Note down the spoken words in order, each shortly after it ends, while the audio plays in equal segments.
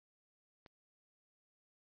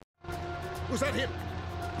Was that him?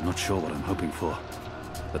 I'm not sure what I'm hoping for.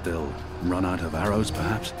 That they'll run out of arrows,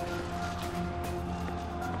 perhaps?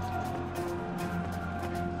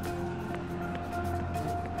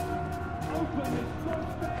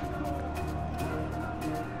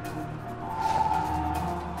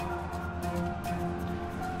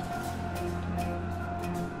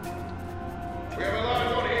 We have a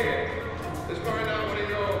large one here. Let's find out what he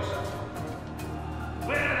knows.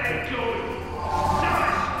 Where are they going?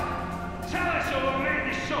 Tell us or we'll make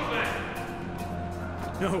you suffer!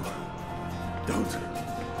 No. Don't.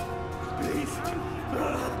 Please.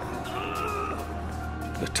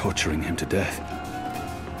 They're torturing him to death.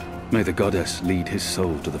 May the goddess lead his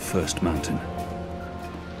soul to the first mountain.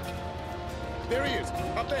 There he is,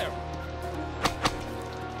 up there.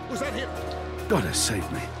 Was that him? Goddess, save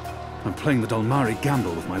me. I'm playing the Dolmari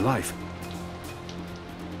gamble with my life.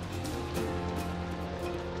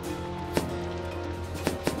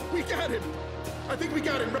 We got him! I think we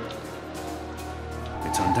got him.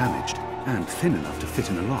 It's undamaged, and thin enough to fit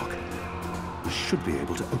in a lock. I should be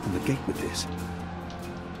able to open the gate with this.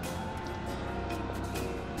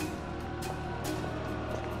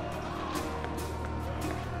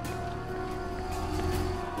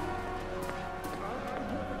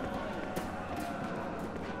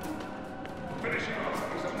 Finish him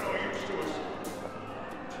off. He's of no use to us.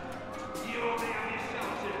 You only have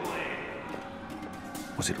yourself to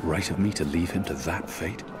blame. Was it right of me to leave him to that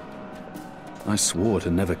fate? I swore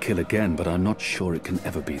to never kill again, but I'm not sure it can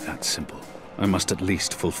ever be that simple. I must at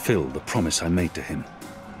least fulfill the promise I made to him,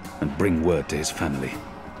 and bring word to his family.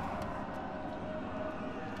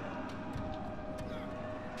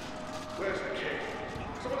 Where's the key?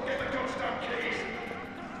 Someone get the goddamn keys!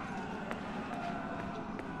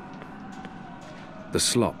 The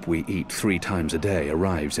slop we eat 3 times a day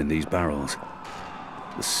arrives in these barrels.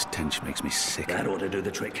 The stench makes me sick. That ought to do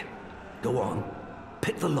the trick. Go on.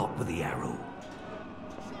 Pick the lock with the arrow.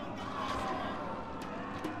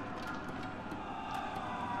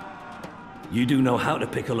 You do know how to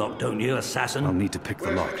pick a lock, don't you, assassin? I'll need to pick the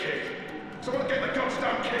Where's lock. the key? Someone get the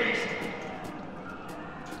goddamn keys!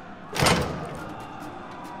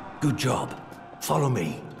 Good job. Follow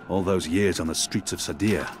me. All those years on the streets of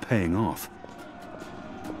Sadir, paying off.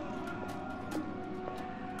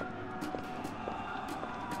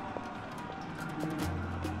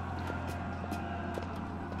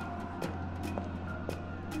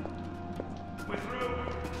 We're through.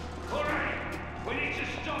 All right, we need to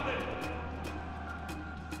stop them.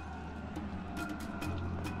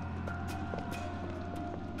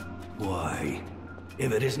 Why,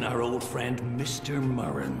 if it isn't our old friend, Mr.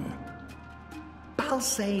 Murren. I'll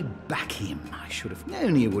say back him. I should have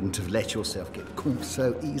known you wouldn't have let yourself get caught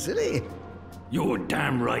so easily. You're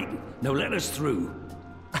damn right. Now let us through.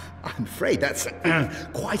 I'm afraid that's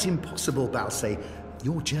quite impossible, Balsay.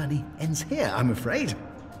 Your journey ends here, I'm afraid.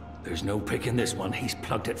 There's no picking this one. He's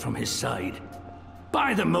plugged it from his side.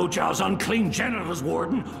 By the Mojal's unclean genitals,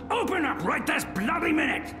 Warden! Open up right this bloody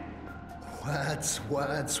minute! Words,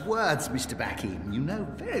 Mr. Bakim. You know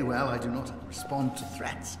very well I do not respond to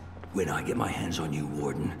threats. When I get my hands on you,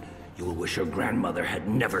 Warden, you will wish your grandmother had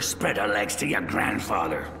never spread her legs to your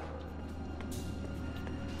grandfather.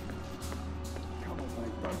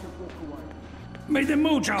 May the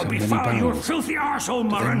Mojal So be many foul your barrels. filthy arsehole, Do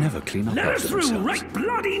they Murren! never clean up Let us after through themselves? right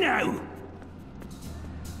bloody now!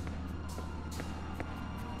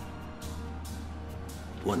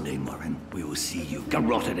 One day, Murren, we will see you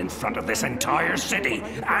garroted in front of this entire city,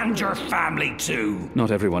 and your family too!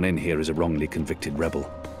 Not everyone in here is a wrongly convicted rebel.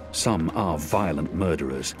 Some are violent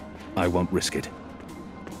murderers. I won't risk it.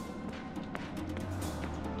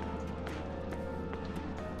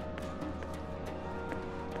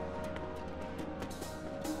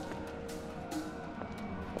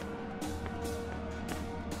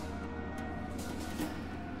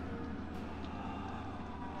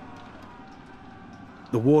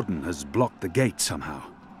 The warden has blocked the gate somehow.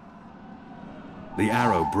 The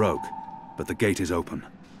arrow broke, but the gate is open.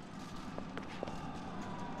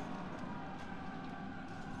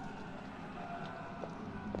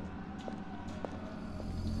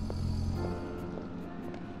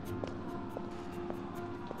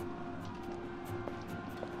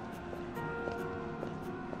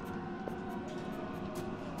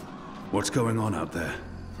 What's going on out there?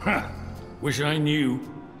 Huh. Wish I knew.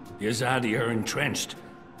 The Azadi are entrenched.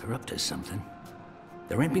 They're up to something.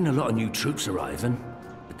 There ain't been a lot of new troops arriving,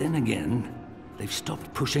 but then again, they've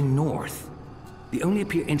stopped pushing north. They only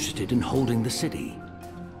appear interested in holding the city.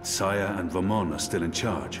 Saya and Vermon are still in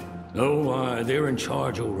charge. Oh, they're in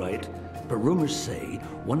charge, all right. But rumors say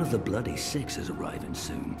one of the Bloody Six is arriving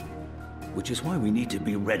soon. Which is why we need to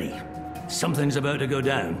be ready. Something's about to go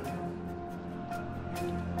down.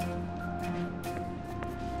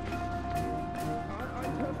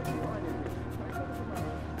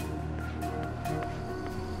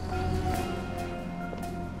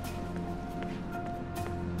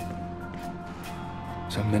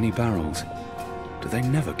 So many barrels. Do they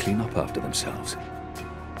never clean up after themselves?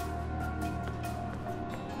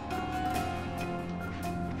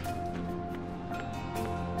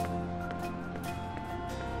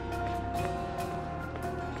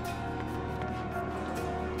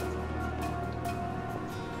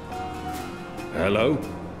 Hello?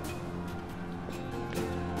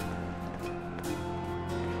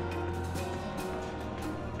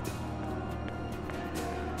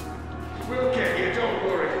 We'll get you, don't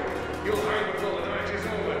worry. You'll hang until the night is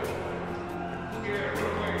over. Yeah,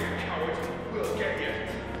 run away, you coward. We'll get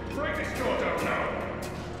you. Break this door down now.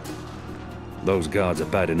 Those guards are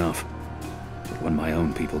bad enough. But when my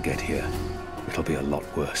own people get here, it'll be a lot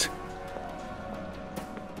worse.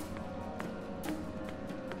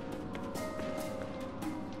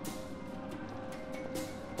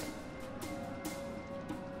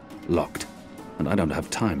 Locked, and I don't have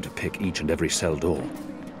time to pick each and every cell door.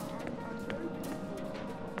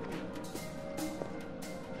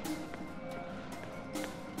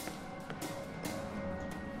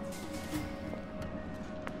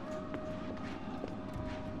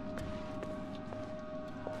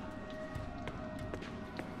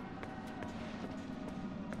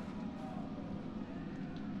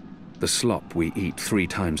 The slop we eat 3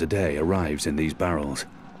 times a day arrives in these barrels.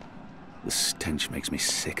 The stench makes me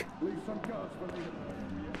sick.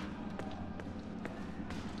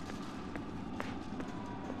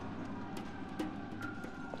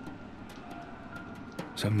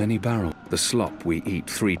 So many barrels. The slop we eat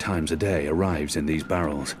 3 times a day arrives in these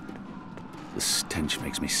barrels. The stench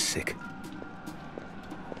makes me sick.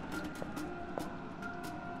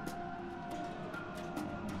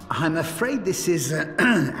 I'm afraid this is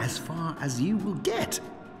as far as you will get.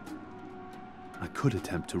 I could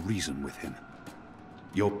attempt to reason with him.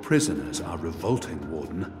 Your prisoners are revolting,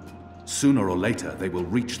 Warden. Sooner or later, they will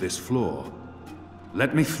reach this floor.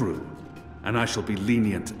 Let me through, and I shall be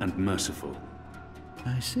lenient and merciful.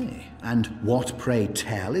 I see. And what, pray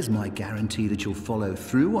tell, is my guarantee that you'll follow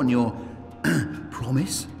through on your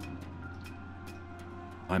promise?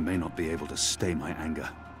 I may not be able to stay my anger.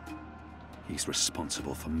 He's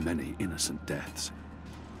responsible for many innocent deaths.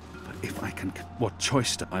 But if I can... What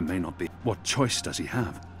choice does he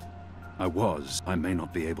have? I may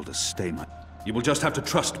not be able to stay my... You will just have to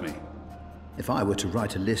trust me. If I were to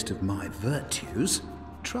write a list of my virtues,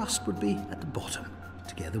 trust would be at the bottom,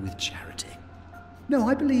 together with charity. No,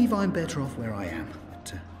 I believe I'm better off where I am.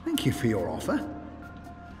 But thank you for your offer.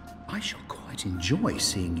 I shall quite enjoy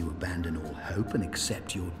seeing you abandon all hope and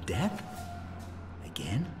accept your death.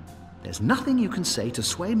 Again, there's nothing you can say to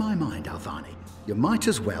sway my mind, Alvani. You might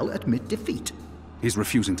as well admit defeat. He's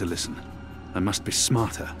refusing to listen. I must be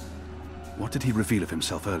smarter. What did he reveal of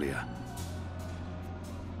himself earlier?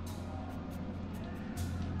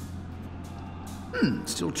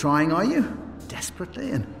 Still trying, are you?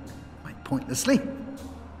 Desperately and quite pointlessly.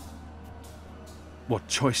 What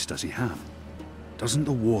choice does he have? Doesn't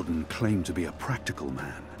the Warden claim to be a practical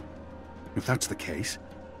man? If that's the case,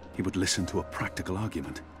 he would listen to a practical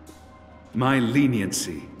argument. My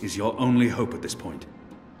leniency is your only hope at this point.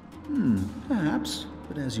 Perhaps.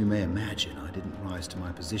 But as you may imagine, I didn't rise to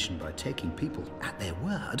my position by taking people at their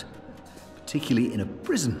word. Particularly in a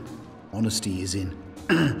prison. Honesty is in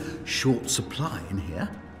short supply in here.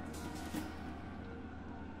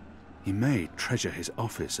 He may treasure his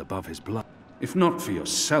office above his blood. If not for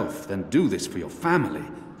yourself, then do this for your family.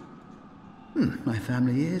 My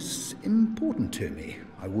family is important to me.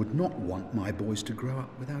 I would not want my boys to grow up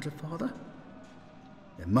without a father.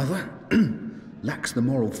 Their mother lacks the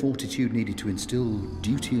moral fortitude needed to instill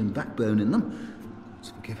duty and backbone in them. Let's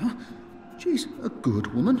forgive her. She's a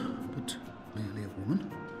good woman, but merely a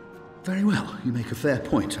woman. Very well, you make a fair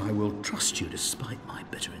point. I will trust you despite my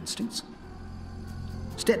bitter instincts.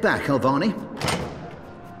 Step back, Alvani.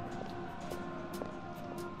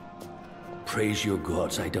 Praise your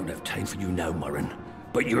gods, I don't have time for you now, Murren.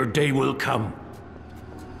 But your day will come.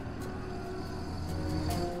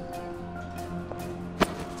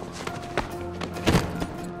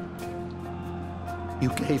 You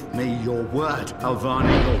gave me your word,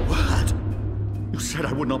 Alvani, your word. You said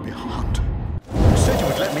I would not be harmed. You said you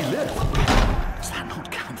would let me live. Does that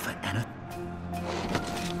not count for anything?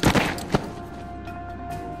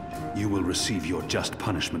 You will receive your just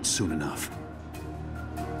punishment soon enough.